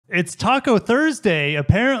It's Taco Thursday,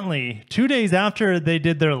 apparently. 2 days after they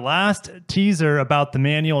did their last teaser about the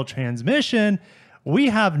manual transmission, we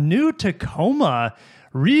have new Tacoma,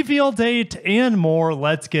 reveal date, and more.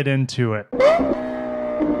 Let's get into it.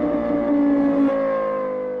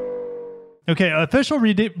 Okay, official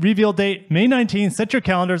reveal date, May 19th. Set your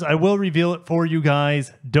calendars. I will reveal it for you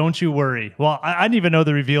guys. Don't you worry. Well, I didn't even know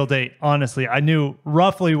the reveal date, honestly. I knew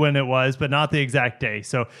roughly when it was, but not the exact day.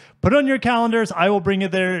 So put on your calendars. I will bring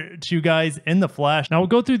it there to you guys in the flash. Now, we'll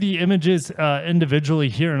go through the images individually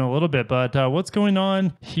here in a little bit, but what's going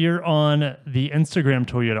on here on the Instagram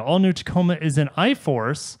Toyota? All new Tacoma is an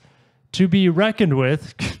iForce to be reckoned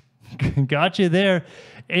with. Got you there.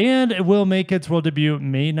 And it will make its world debut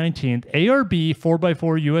May 19th. ARB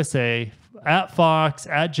 4x4 USA at Fox,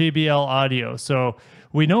 at JBL Audio. So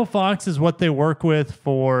we know Fox is what they work with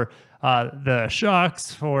for the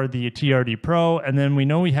shocks, for the TRD Pro. And then we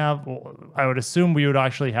know we have, I would assume we would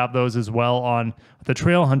actually have those as well on the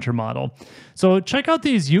Trail Hunter model. So check out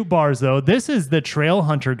these Ute bars though. This is the Trail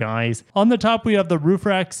Hunter, guys. On the top, we have the roof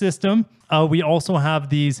rack system. We also have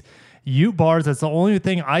these Ute bars. That's the only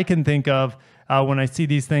thing I can think of when I see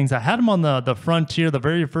these things. I had them on the Frontier, the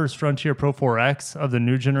very first Frontier Pro 4X of the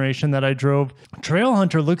new generation that I drove. Trail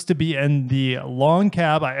Hunter looks to be in the long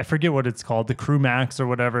cab. I forget what it's called, the Crew Max or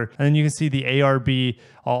whatever. And then you can see the ARB.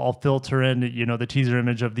 I'll filter in, the teaser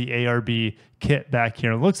image of the ARB kit back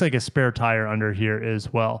here. It looks like a spare tire under here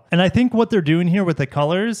as well. And I think what they're doing here with the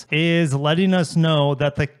colors is letting us know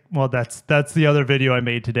that that's the other video I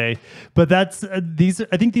made today. But that's I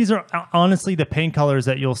think these are honestly the paint colors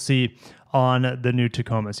that you'll see on the new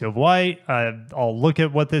Tacoma. So you have white. I'll look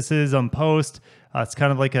at what this is on post. It's kind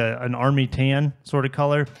of like an army tan sort of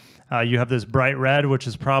color. You have this bright red, which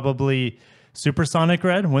is probably supersonic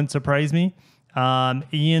red. Wouldn't surprise me.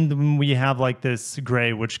 And we have like this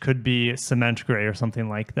gray, which could be cement gray or something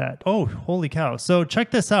like that. Oh, holy cow. So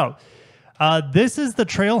check this out. This is the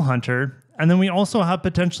Trail Hunter. And then we also have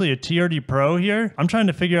potentially a TRD Pro here. I'm trying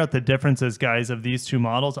to figure out the differences, guys, of these two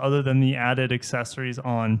models other than the added accessories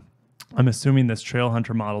on, I'm assuming, this Trail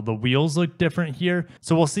Hunter model. The wheels look different here.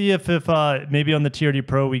 So we'll see if maybe on the TRD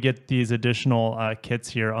Pro we get these additional kits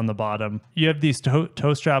here on the bottom. You have these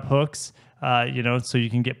toe strap hooks, so you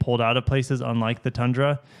can get pulled out of places, unlike the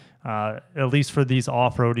Tundra, at least for these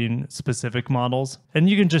off-roading specific models. And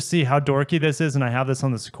you can just see how dorky this is, and I have this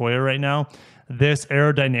on the Sequoia right now. This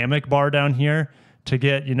aerodynamic bar down here to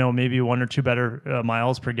get, maybe 1 or 2 better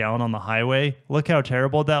miles per gallon on the highway. Look how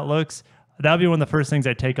terrible that looks. That would be one of the first things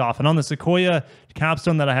I take off. And on the Sequoia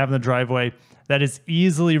capstone that I have in the driveway, that is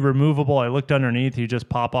easily removable. I looked underneath, you just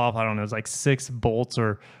pop off, I don't know, it's like 6 bolts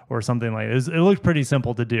or something like this. It looks pretty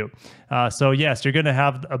simple to do. So yes, you're gonna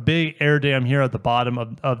have a big air dam here at the bottom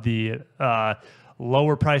of the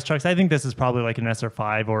lower price trucks. I think this is probably like an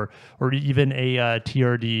SR5 or even a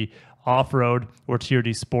TRD off-road or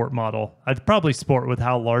TRD sport model. I'd probably sport with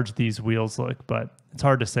how large these wheels look, but it's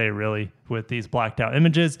hard to say really with these blacked out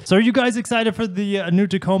images. So are you guys excited for the new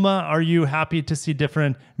Tacoma? Are you happy to see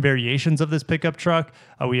different variations of this pickup truck?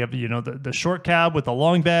 We have, the short cab with the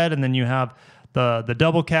long bed, and then you have the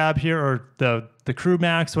double cab here, or the Crew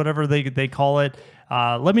Max, whatever they call it.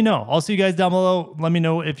 Let me know. I'll see you guys down below. Let me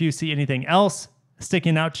know if you see anything else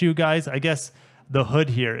sticking out to you guys. I guess the hood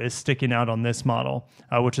here is sticking out on this model,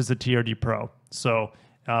 which is a TRD Pro. So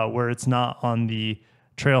where it's not on the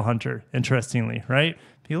Trail Hunter, interestingly, right?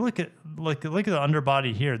 If you look at the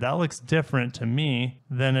underbody here, that looks different to me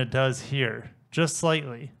than it does here, just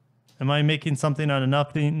slightly. Am I making something out of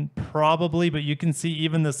nothing? Probably, but you can see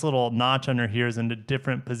even this little notch under here is in a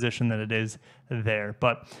different position than it is there.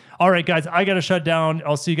 But all right, guys, I got to shut down.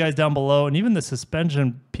 I'll see you guys down below. And even the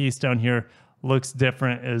suspension piece down here looks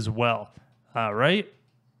different as well, right?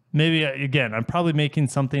 Maybe, again, I'm probably making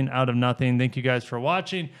something out of nothing. Thank you guys for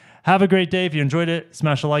watching. Have a great day. If you enjoyed it,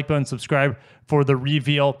 smash the like button, subscribe for the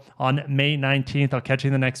reveal on May 19th. I'll catch you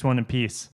in the next one, and peace.